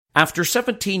After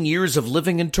 17 years of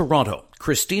living in Toronto,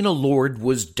 Christina Lord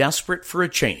was desperate for a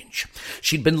change.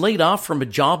 She'd been laid off from a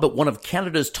job at one of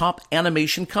Canada's top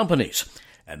animation companies.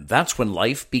 And that's when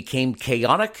life became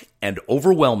chaotic and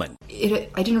overwhelming. I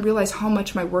didn't realize how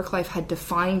much my work life had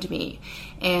defined me,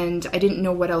 and I didn't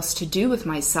know what else to do with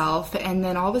myself. And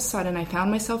then all of a sudden I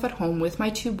found myself at home with my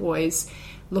two boys,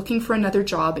 looking for another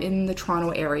job in the Toronto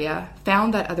area,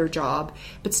 found that other job,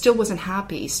 but still wasn't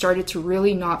happy, started to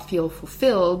really not feel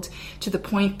fulfilled, to the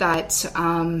point that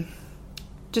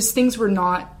just things were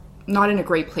not in a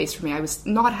great place for me. I was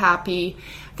not happy.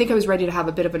 I think I was ready to have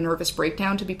a bit of a nervous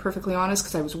breakdown, to be perfectly honest,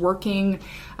 because I was working,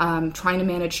 trying to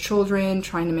manage children,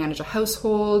 trying to manage a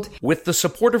household. With the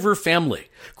support of her family,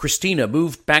 Christina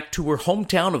moved back to her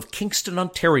hometown of Kingston,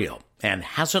 Ontario, and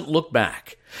hasn't looked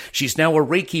back. She's now a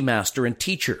Reiki master and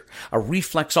teacher, a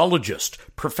reflexologist,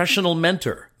 professional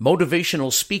mentor,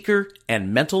 motivational speaker,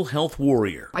 and mental health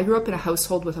warrior. I grew up in a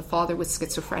household with a father with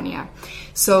schizophrenia.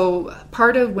 So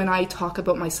part of when I talk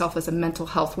about myself as a mental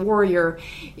health warrior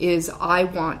is I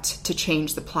want to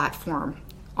change the platform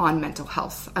on mental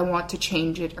health. I want to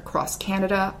change it across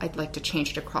Canada. I'd like to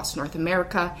change it across North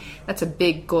America. That's a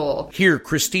big goal. Hear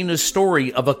Christina's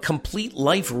story of a complete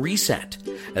life reset,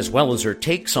 as well as her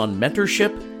takes on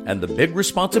mentorship and the big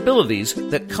responsibilities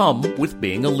that come with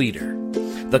being a leader.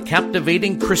 The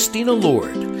captivating Christina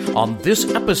Lord on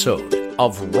this episode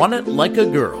of Run It Like a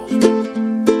Girl.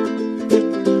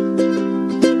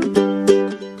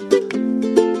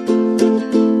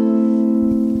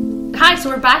 So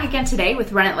we're back again today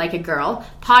with Run It Like a Girl,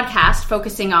 podcast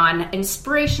focusing on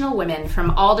inspirational women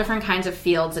from all different kinds of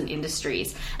fields and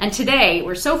industries. And today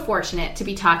we're so fortunate to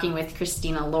be talking with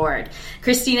Christina Lord.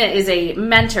 Christina is a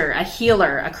mentor, a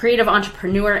healer, a creative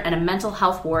entrepreneur, and a mental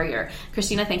health warrior.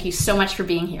 Christina, thank you so much for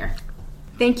being here.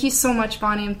 Thank you so much,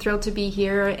 Bonnie. I'm thrilled to be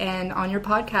here and on your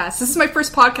podcast. This is my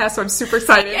first podcast, so I'm super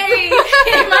excited. Yay!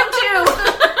 Mine too!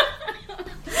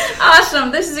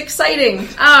 Awesome. This is exciting.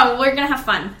 Oh, we're going to have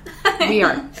fun. We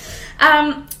are.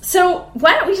 So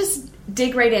why don't we just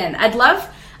dig right in? I'd love,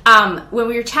 when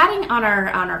we were chatting on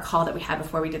our call that we had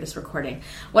before we did this recording,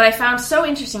 what I found so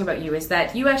interesting about you is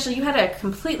that you had a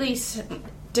completely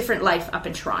different life up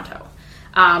in Toronto,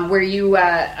 where you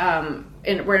were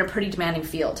in a pretty demanding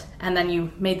field, and then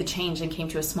you made the change and came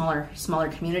to a smaller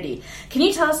community. Can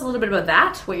you tell us a little bit about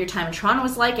that, what your time in Toronto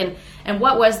was like, and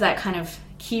what was that kind of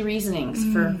key reasonings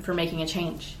for making a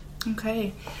change?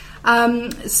 Okay.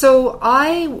 So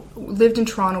I lived in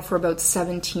Toronto for about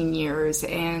 17 years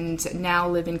and now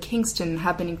live in Kingston,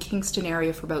 have been in Kingston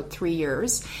area for about 3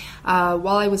 years.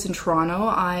 While I was in Toronto,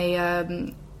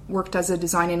 I worked as a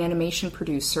design and animation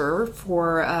producer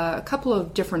for a couple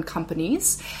of different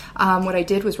companies. What I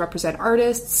did was represent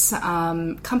artists,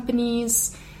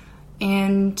 companies,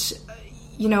 and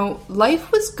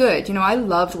life was good. I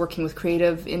loved working with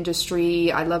creative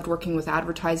industry. I loved working with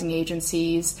advertising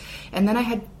agencies. And then I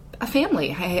had a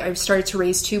family. I started to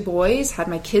raise two boys, had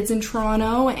my kids in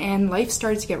Toronto, and life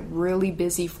started to get really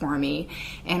busy for me.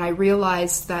 And I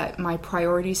realized that my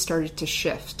priorities started to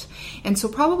shift. And so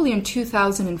probably in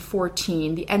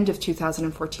 2014, the end of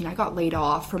 2014, I got laid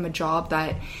off from a job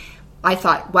that I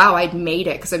thought, wow, I'd made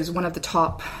it, because I was one of the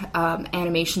top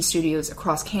animation studios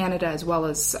across Canada as well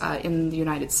as in the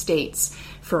United States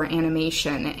for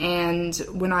animation. And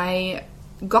when I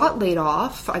got laid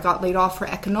off for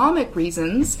economic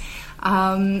reasons,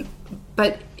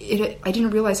 but I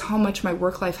didn't realize how much my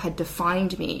work life had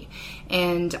defined me,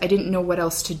 and I didn't know what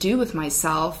else to do with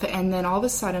myself. And then all of a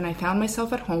sudden I found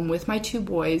myself at home with my two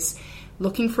boys,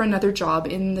 looking for another job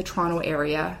in the Toronto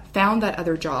area, found that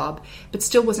other job, but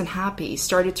still wasn't happy,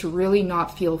 started to really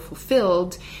not feel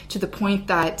fulfilled, to the point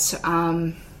that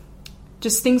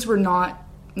just things were not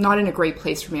in a great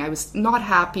place for me. I was not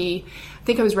happy. I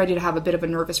think I was ready to have a bit of a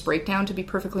nervous breakdown, to be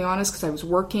perfectly honest, because I was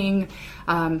working,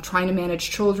 trying to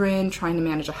manage children, trying to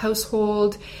manage a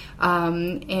household,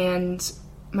 and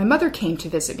my mother came to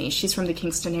visit me. She's from the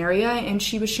Kingston area, and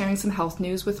she was sharing some health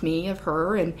news with me of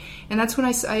her, and that's when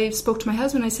I spoke to my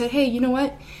husband. I said, hey, you know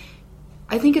what?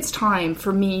 I think it's time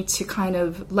for me to kind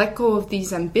of let go of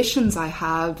these ambitions I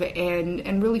have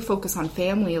and really focus on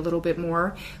family a little bit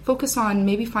more, focus on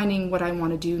maybe finding what I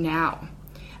want to do now.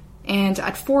 And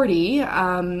at 40,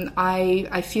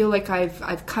 I feel like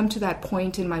I've come to that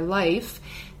point in my life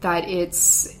that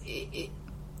it's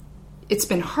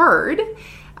been hard.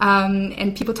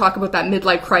 And people talk about that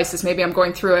midlife crisis. Maybe I'm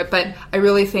going through it, but I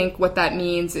really think what that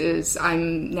means is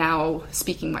I'm now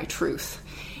speaking my truth.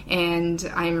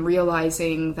 And I'm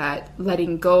realizing that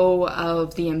letting go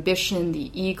of the ambition, the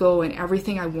ego, and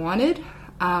everything I wanted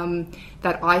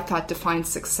that I thought defined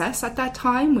success at that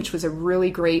time, which was a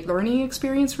really great learning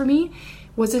experience for me,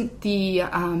 wasn't the,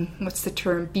 what's the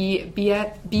term, be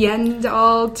end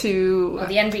all to... Well,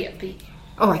 the end be...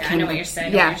 Oh, I know what you're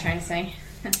saying. Yeah. What you're trying to say.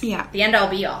 Yeah. The end all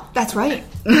be all. That's right.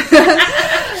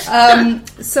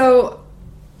 So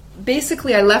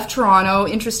basically I left Toronto,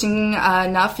 interesting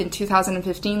enough, in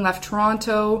 2015, left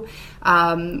Toronto,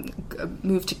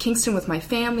 moved to Kingston with my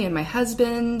family and my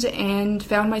husband, and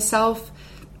found myself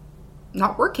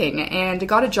not working, and I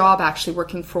got a job actually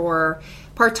working for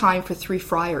part-time for 3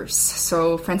 friars,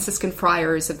 so Franciscan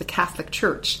friars of the Catholic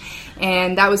Church.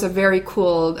 And that was a very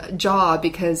cool job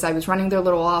because I was running their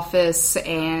little office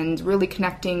and really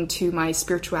connecting to my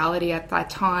spirituality at that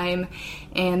time.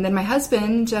 And then my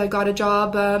husband got a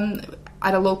job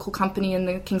at a local company in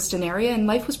the Kingston area, and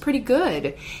life was pretty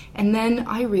good. And then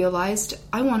I realized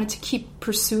I wanted to keep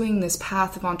pursuing this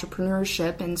path of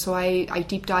entrepreneurship, and so I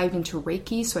deep dived into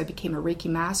Reiki, so I became a Reiki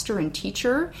master and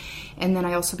teacher, and then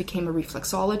I also became a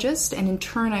reflexologist, and in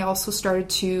turn I also started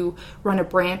to run a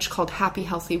branch called Happy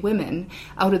Healthy Women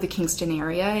out of the Kingston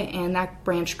area, and that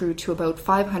branch grew to about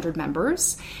 500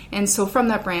 members. And so from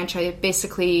that branch I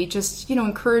basically just,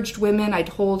 encouraged women. I'd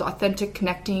hold authentic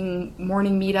connecting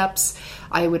morning meetups,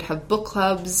 I would have book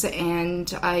clubs,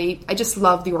 and I just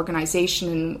love the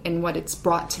organization and what it's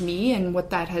brought to me, and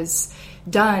what that has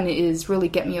done is really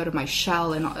get me out of my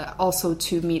shell and also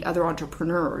to meet other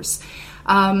entrepreneurs.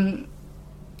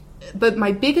 But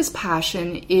my biggest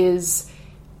passion is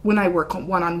when I work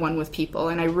one-on-one with people,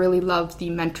 and I really love the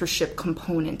mentorship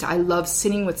component. I love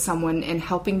sitting with someone and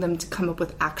helping them to come up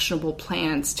with actionable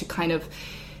plans to kind of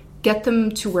get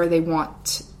them to where they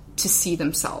want to see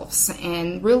themselves.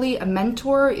 And really, a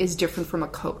mentor is different from a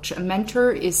coach. A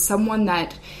mentor is someone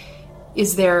that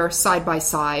is there side by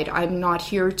side. I'm not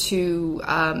here to,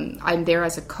 I'm there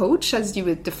as a coach, as you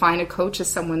would define a coach as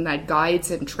someone that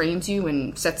guides and trains you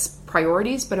and sets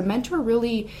priorities, but a mentor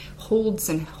really holds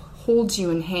you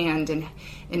in hand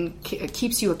and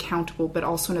keeps you accountable, but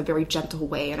also in a very gentle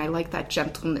way. And I like that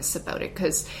gentleness about it,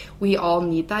 because we all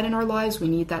need that in our lives. We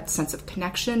need that sense of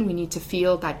connection. We need to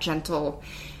feel that gentle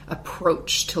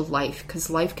approach to life, because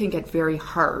life can get very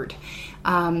hard.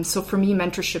 So for me,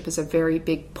 mentorship is a very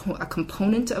big a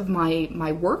component of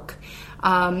my work.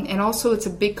 And also it's a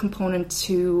big component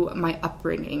to my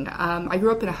upbringing. I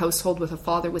grew up in a household with a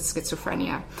father with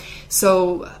schizophrenia.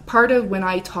 So part of when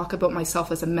I talk about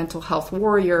myself as a mental health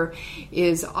warrior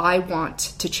is I want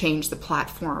to change the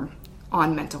platform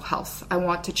on mental health. I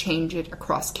want to change it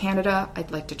across Canada.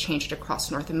 I'd like to change it across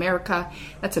North America.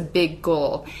 That's a big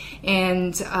goal.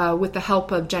 And with the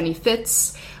help of Jenny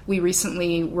Fitz, we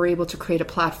recently were able to create a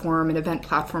platform, an event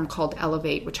platform called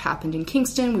Elevate, which happened in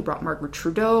Kingston. We brought Margaret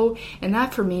Trudeau, and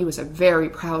that for me was a very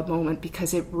proud moment,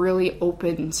 because it really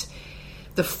opened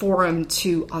the forum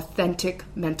to authentic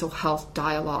mental health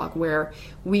dialogue, where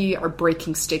we are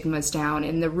breaking stigmas down,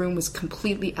 and the room was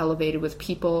completely elevated with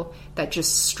people that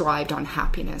just strived on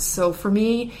happiness. So for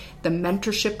me, the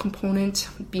mentorship component,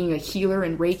 being a healer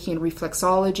in Reiki and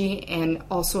reflexology, and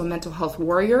also a mental health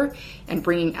warrior, and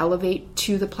bringing Elevate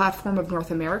to the platform of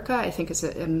North America, I think is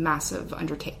a massive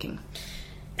undertaking.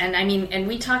 And I mean, and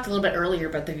we talked a little bit earlier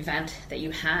about the event that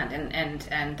you had,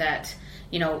 and that,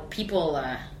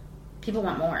 people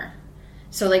want more.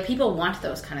 So people want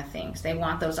those kind of things. They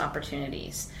want those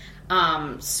opportunities.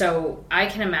 So I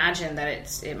can imagine that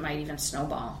it might even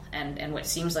snowball, and what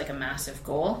seems like a massive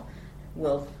goal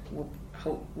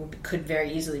could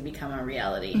very easily become a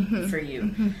reality for you.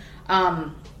 Mm-hmm.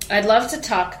 I'd love to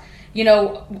talk.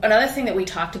 Another thing that we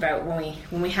talked about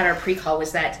when we had our pre-call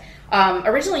was that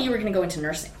originally you were going to go into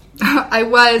nursing. I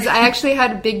actually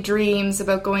had big dreams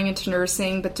about going into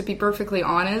nursing, but to be perfectly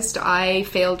honest, I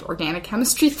failed organic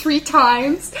chemistry 3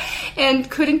 times and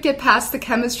couldn't get past the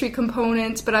chemistry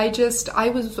component. But I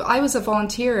was a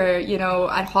volunteer,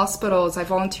 at hospitals. I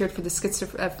volunteered for the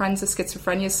Friends of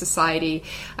Schizophrenia Society.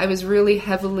 I was really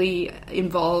heavily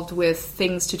involved with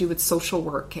things to do with social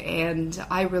work, and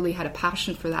I really had a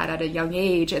passion for that at a young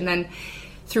age. And then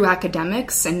through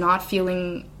academics and not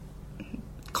feeling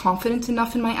confident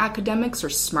enough in my academics or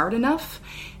smart enough,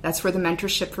 that's where the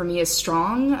mentorship for me is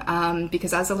strong,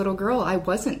 because as a little girl I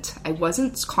wasn't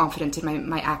confident in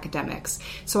my academics,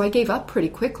 so I gave up pretty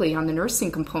quickly on the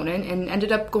nursing component and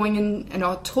ended up going in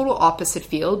a total opposite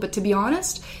field. But to be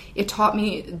honest, it taught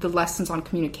me the lessons on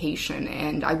communication,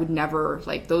 and I would never,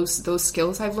 those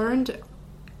skills I've learned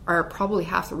are probably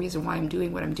half the reason why I'm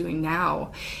doing what I'm doing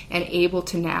now, and able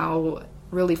to now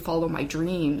really follow my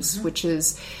dreams, which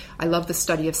is, I love the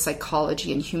study of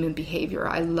psychology and human behavior.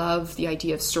 I love the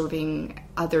idea of serving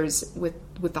others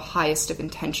with the highest of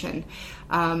intention.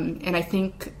 And I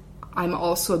think I'm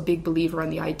also a big believer in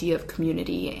the idea of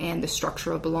community and the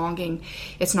structure of belonging.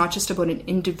 It's not just about an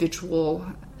individual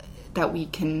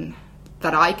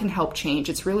that I can help change.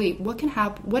 It's really what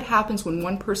happens when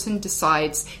one person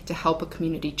decides to help a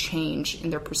community change in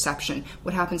their perception.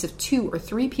 What happens if 2 or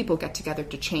 3 people get together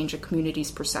to change a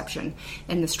community's perception,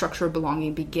 and the structure of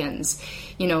belonging begins.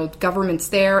 Government's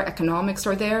there, economics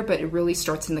are there, but it really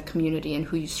starts in the community and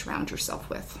who you surround yourself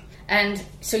with. And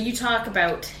so you talk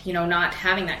about, not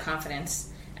having that confidence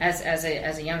as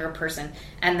a younger person,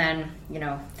 and then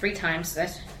 3 times,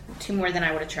 that's 2 more than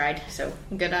I would have tried. So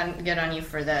good on you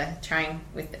for the trying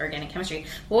with organic chemistry.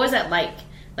 What was that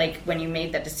like when you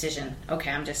made that decision? Okay,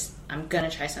 I'm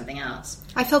gonna try something else.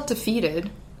 I felt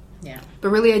defeated. Yeah, but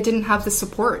really I didn't have the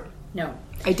support. No,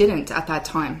 I didn't at that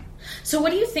time. So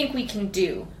what do you think we can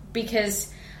do?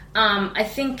 Because I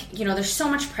think there's so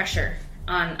much pressure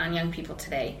on young people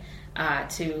today.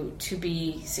 To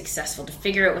be successful, to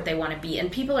figure out what they want to be.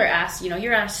 And people are asked,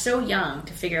 you're asked so young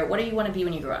to figure out what do you want to be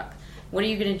when you grow up? What are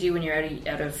you going to do when you're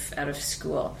out of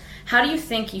school? How do you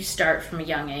think you start from a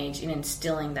young age in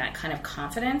instilling that kind of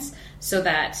confidence so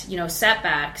that,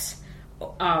 setbacks,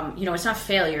 it's not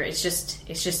failure, it's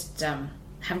just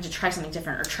having to try something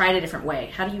different or try it a different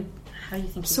way. How do you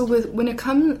think so when it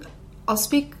comes, I'll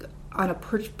speak on a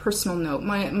personal note.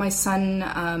 My son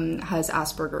has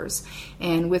Asperger's,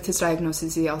 and with his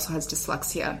diagnosis he also has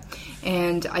dyslexia,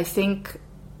 and I think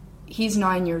he's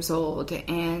 9 years old,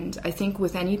 and I think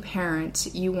with any parent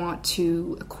you want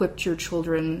to equip your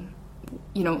children,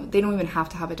 they don't even have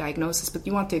to have a diagnosis, but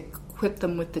you want to equip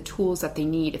them with the tools that they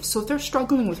need. If they're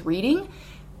struggling with reading,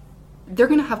 they're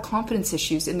going to have confidence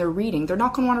issues in their reading. They're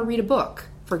not going to want to read a book,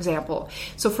 for example.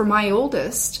 So for my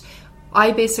oldest,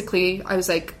 I was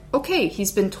like, okay,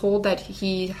 he's been told that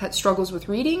he struggles with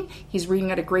reading. He's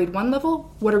reading at a grade 1 level.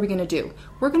 What are we going to do?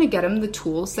 We're going to get him the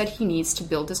tools that he needs to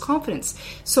build his confidence.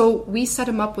 So we set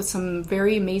him up with some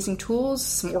very amazing tools,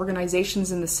 some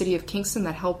organizations in the city of Kingston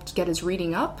that helped get his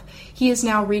reading up. He is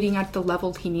now reading at the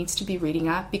level he needs to be reading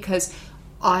at because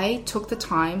I took the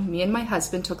time, me and my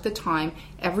husband took the time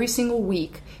every single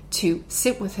week to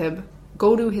sit with him,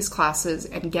 go to his classes,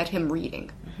 and get him reading.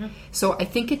 Mm-hmm. So I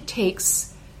think it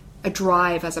takes a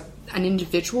drive as an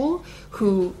individual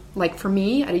who, like for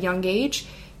me at a young age,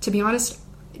 to be honest,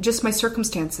 just my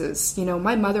circumstances.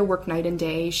 My mother worked night and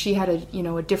day. She had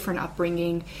a different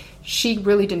upbringing. She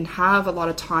really didn't have a lot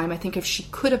of time. I think if she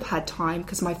could have had time,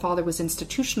 because my father was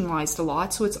institutionalized a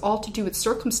lot, so it's all to do with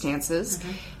circumstances.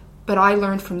 Mm-hmm. But I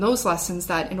learned from those lessons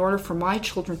that in order for my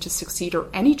children to succeed, or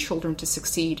any children to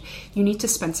succeed, you need to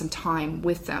spend some time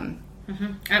with them.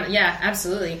 Mm-hmm. Yeah,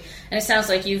 absolutely. And it sounds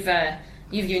like you've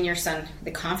given your son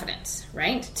the confidence,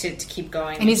 right, to keep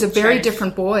going. And he's a very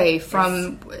different boy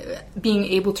from being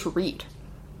able to read.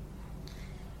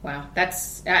 Wow,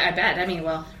 that's, I bet. I mean,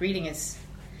 well, reading is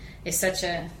such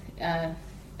a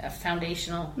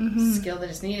foundational skill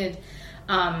that is needed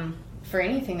for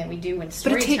anything that we do in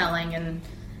storytelling, and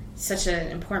such an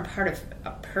important part of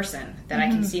a person that I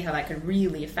can see how that could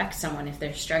really affect someone if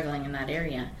they're struggling in that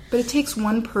area. But it takes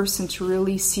one person to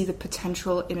really see the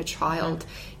potential in a child,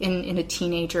 in a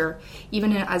teenager,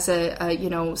 even as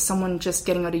someone just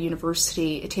getting out of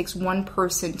university. It takes one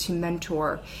person to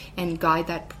mentor and guide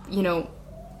that,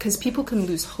 because people can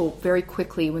lose hope very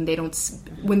quickly when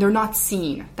they're not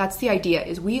seen. That's the idea,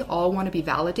 is we all want to be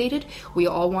validated. We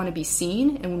all want to be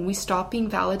seen. And when we stop being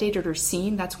validated or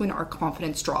seen, that's when our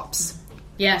confidence drops.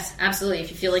 Yes, absolutely.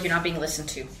 If you feel like you're not being listened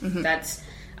to, that's,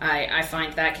 I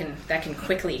find that can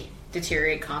quickly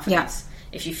deteriorate confidence.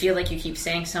 Yeah. If you feel like you keep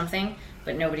saying something,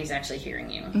 but nobody's actually hearing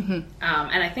you. And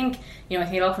I think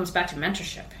it all comes back to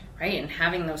mentorship. Right, and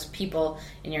having those people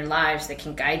in your lives that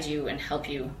can guide you and help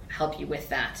you with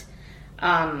that.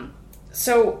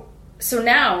 So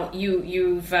now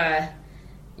you've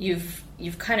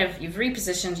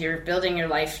repositioned. You're building your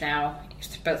life now.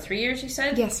 It's about 3 years, you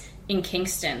said? Yes. In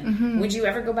Kingston. Would you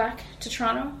ever go back to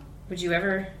Toronto? Would you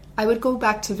ever? I would go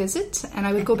back to visit, and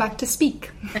I would go back to speak.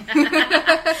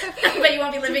 But you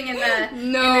won't be living in the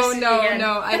No,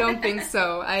 I don't think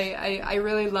so. I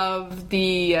really love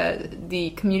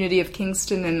the community of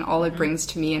Kingston and all it brings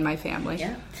to me and my family.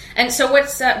 Yeah. And so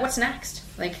what's next?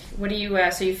 Like, what do you?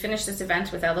 So you finished this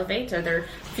event with Elevate. Are there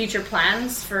future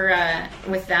plans for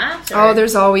with that? Or? Oh,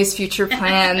 there's always future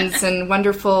plans and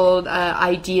wonderful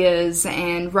ideas.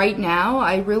 And right now,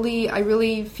 I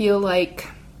really feel like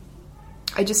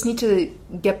I just need to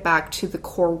get back to the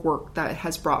core work that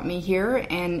has brought me here.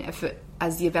 And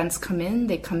as the events come in,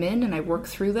 they come in and I work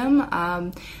through them.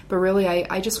 But really,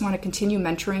 I just want to continue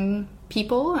mentoring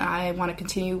people. I want to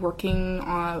continue working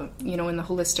on, in the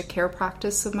holistic care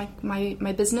practice of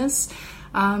my business,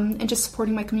 and just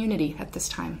supporting my community at this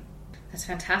time. That's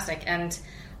fantastic. And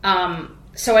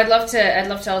so I'd love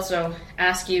to also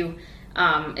ask you,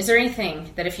 is there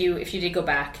anything that if you did go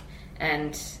back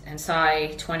and saw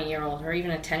a 20-year-old or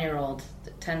even a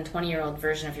 20-year-old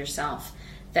version of yourself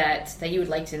that you would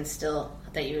like to instill,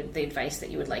 the advice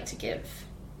that you would like to give?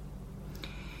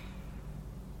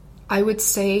 I would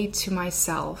say to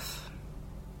myself,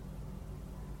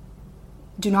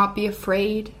 do not be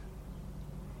afraid.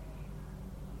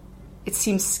 It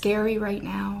seems scary right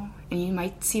now, and you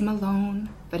might seem alone,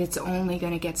 but it's only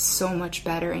going to get so much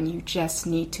better, and you just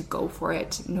need to go for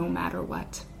it no matter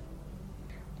what.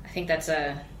 I think that's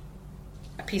a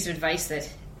piece of advice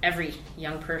that every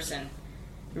young person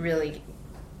really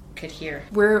could hear.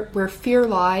 Where fear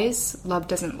lies, love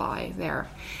doesn't lie there.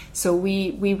 So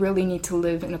we really need to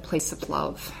live in a place of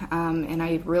love. And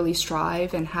I really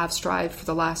strive and have strived for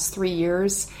the last 3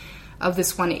 years of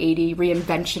this 180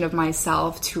 reinvention of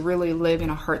myself to really live in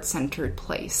a heart-centered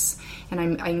place. And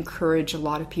I encourage a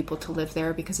lot of people to live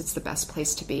there because it's the best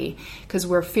place to be. Because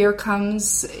where fear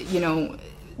comes,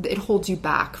 it holds you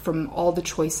back from all the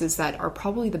choices that are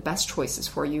probably the best choices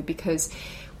for you, because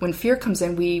when fear comes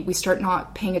in, we start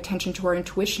not paying attention to our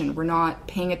intuition. We're not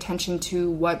paying attention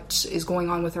to what is going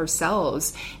on with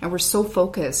ourselves. And we're so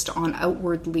focused on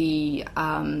outwardly,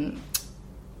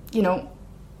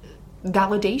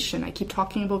 validation. I keep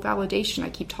talking about validation.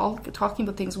 I keep talking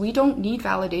about things. We don't need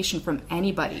validation from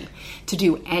anybody to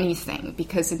do anything,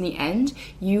 because in the end,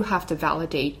 you have to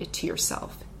validate it to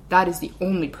yourself. That is the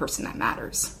only person that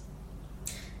matters.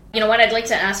 You know what? I'd like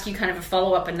to ask you kind of a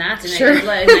follow-up on that, and sure.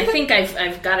 I think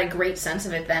I've got a great sense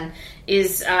of it. Then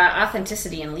is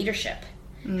authenticity in leadership.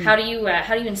 How do you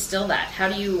instill that? How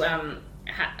do you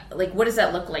what does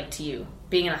that look like to you?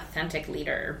 Being an authentic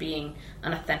leader or being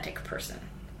an authentic person.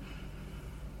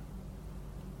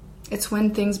 It's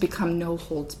when things become no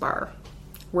holds bar,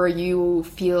 where you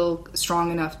feel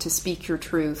strong enough to speak your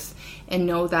truth and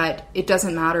know that it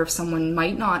doesn't matter if someone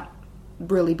might not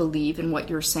really believe in what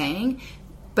you're saying,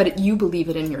 but you believe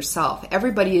it in yourself.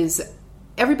 Everybody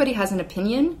has an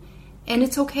opinion, and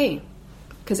it's okay,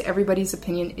 because everybody's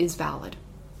opinion is valid.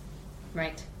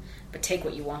 Right. But take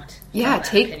what you want. Yeah,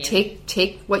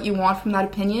 take what you want from that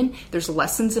opinion. There's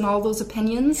lessons in all those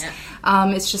opinions.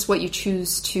 Yeah. It's just what you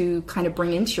choose to kind of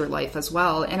bring into your life as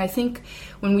well. And I think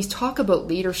when we talk about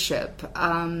leadership,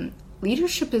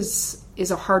 leadership is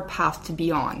a hard path to be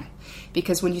on,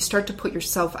 because when you start to put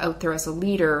yourself out there as a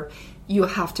leader, you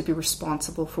have to be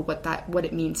responsible for what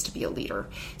it means to be a leader.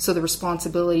 So the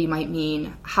responsibility might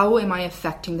mean, how am I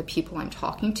affecting the people I'm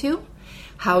talking to?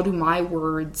 How do my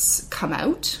words come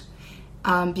out?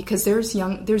 Because there's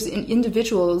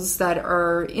individuals that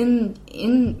are in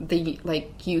the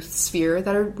youth sphere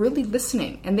that are really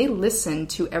listening, and they listen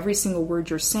to every single word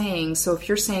you're saying. So if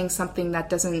you're saying something that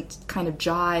doesn't kind of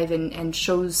jive and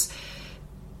shows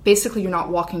basically you're not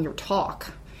walking your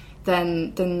talk,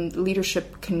 then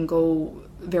leadership can go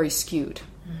very skewed.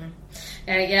 Mm-hmm.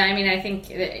 I think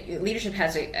leadership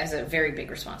has a very big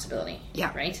responsibility.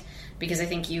 Yeah. Right? Because I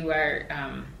think you are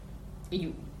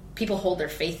people hold their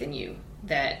faith in you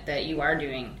that you are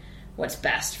doing what's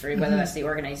best for whether that's the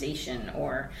organization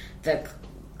or the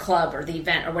club or the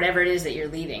event or whatever it is that you're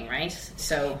leading, right?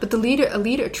 So, but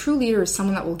a true leader is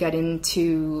someone that will get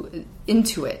into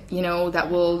it, that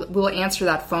will answer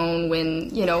that phone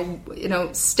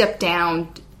when, step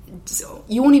down.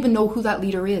 You won't even know who that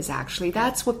leader is, actually.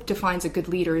 That's what defines a good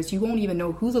leader, is you won't even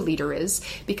know who the leader is,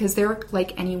 because they're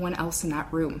like anyone else in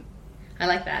that room. I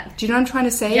like that. Do you know what I'm trying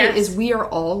to say? Yes. Is we are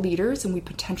all leaders, and we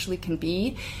potentially can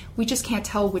be. We just can't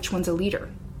tell which one's a leader,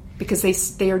 because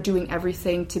they are doing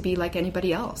everything to be like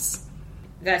anybody else.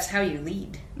 That's how you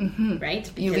lead, right?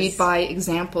 Because you lead by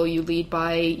example. You lead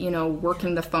by,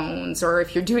 working the phones, or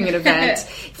if you're doing an event,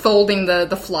 folding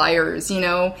the flyers, getting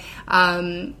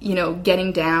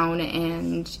down.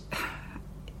 And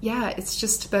yeah, it's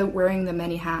just about wearing the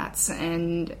many hats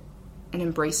and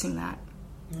embracing that.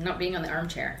 Not being on the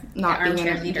armchair. Not being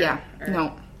armchair leader. Yeah,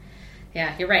 no.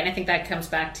 Yeah, you're right. And I think that comes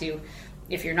back to,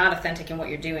 if you're not authentic in what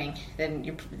you're doing, then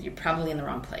you're probably in the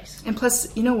wrong place. And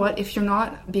plus, you know what? If you're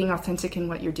not being authentic in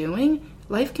what you're doing,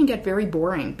 life can get very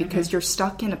boring, because you're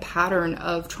stuck in a pattern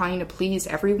of trying to please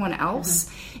everyone else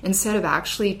instead of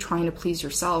actually trying to please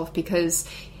yourself. Because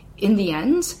in the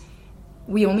end,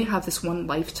 we only have this one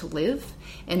life to live,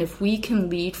 and if we can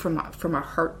lead from a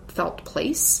heartfelt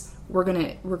place, we're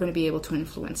gonna be able to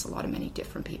influence many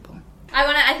different people.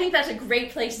 I think that's a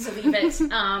great place to leave it.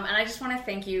 And I just want to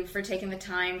thank you for taking the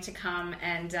time to come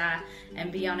and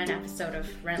be on an episode of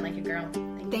Run It Like a Girl.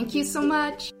 Thank you so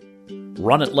much.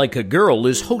 Run It Like a Girl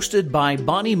is hosted by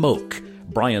Bonnie Moak.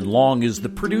 Brian Long is the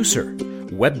producer.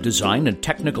 Web design and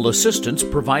technical assistance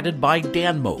provided by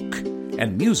Dan Moak.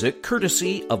 And music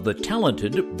courtesy of the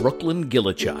talented Brooklyn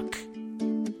Gillichuk.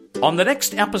 On the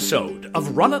next episode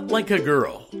of Run It Like a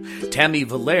Girl, Tammy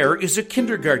Valere is a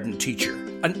kindergarten teacher,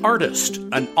 an artist,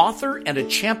 an author, and a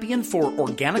champion for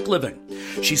organic living.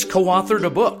 She's co-authored a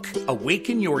book,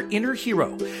 Awaken Your Inner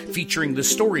Hero, featuring the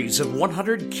stories of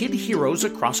 100 kid heroes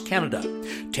across Canada.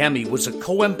 Tammy was a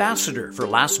co-ambassador for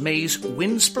last May's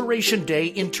Winspiration Day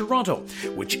in Toronto,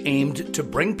 which aimed to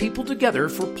bring people together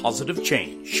for positive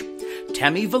change.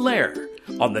 Tammy Valere,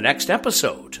 on the next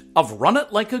episode of Run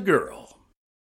It Like a Girl.